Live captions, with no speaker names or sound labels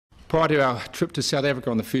Prior to our trip to South Africa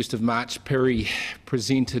on the 1st of March, Piri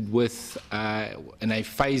presented with an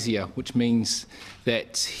aphasia, which means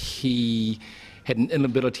that he had an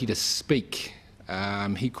inability to speak.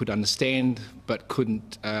 He could understand but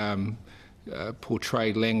couldn't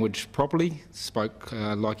portray language properly, spoke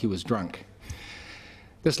like he was drunk.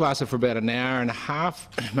 This lasted for about an hour and a half,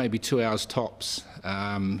 maybe 2 hours tops.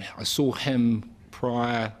 I saw him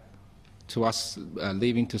prior to us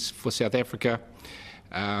leaving for South Africa.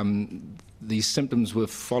 These symptoms were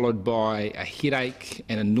followed by a headache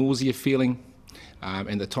and a nausea feeling.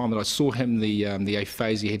 And the time that I saw him, the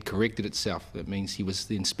aphasia had corrected itself. That means he was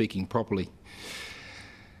then speaking properly.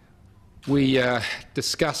 We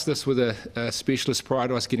discussed this with a specialist prior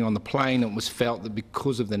to us getting on the plane. It was felt that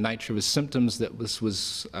because of the nature of his symptoms that this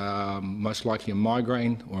was most likely a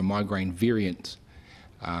migraine or a migraine variant.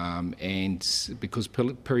 And because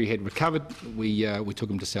Piri had recovered, we took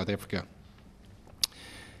him to South Africa.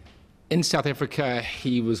 In South Africa,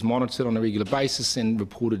 he was monitored on a regular basis and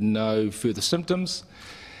reported no further symptoms,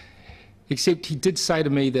 except he did say to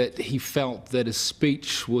me that he felt that his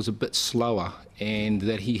speech was a bit slower and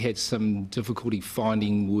that he had some difficulty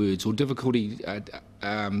finding words or difficulty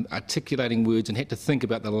articulating words and had to think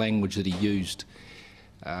about the language that he used.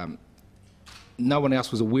 No one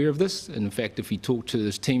else was aware of this. In fact, if he talked to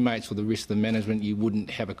his teammates or the rest of the management, you wouldn't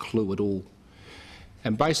have a clue at all.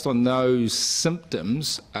 And based on those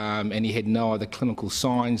symptoms, and he had no other clinical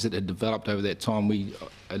signs that had developed over that time, we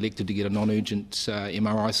elected to get a non-urgent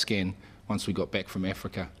MRI scan once we got back from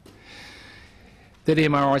Africa. That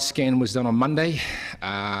MRI scan was done on Monday.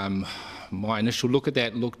 My initial look at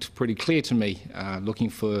that looked pretty clear to me, looking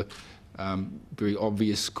for very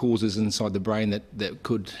obvious causes inside the brain that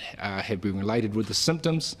could have been related with the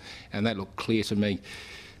symptoms, and that looked clear to me.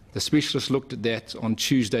 The specialist looked at that on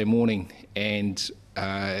Tuesday morning, and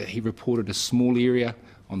he reported a small area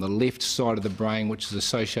on the left side of the brain which is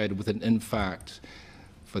associated with an infarct.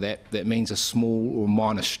 For that means a small or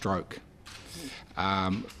minor stroke.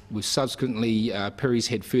 We've subsequently, Piri's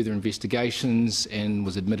had further investigations and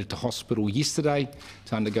was admitted to hospital yesterday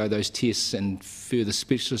to undergo those tests, and further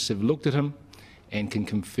specialists have looked at him and can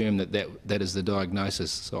confirm that is the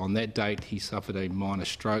diagnosis. So on that date he suffered a minor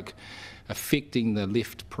stroke affecting the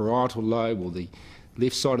left parietal lobe, or the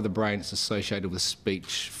left side of the brain that's associated with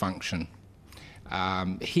speech function.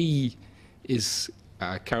 He is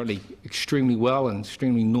currently extremely well and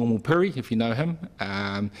extremely normal Piri, if you know him,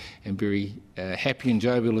 and very happy and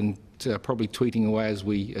jovial and probably tweeting away as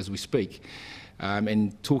we speak.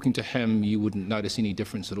 And talking to him, you wouldn't notice any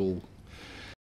difference at all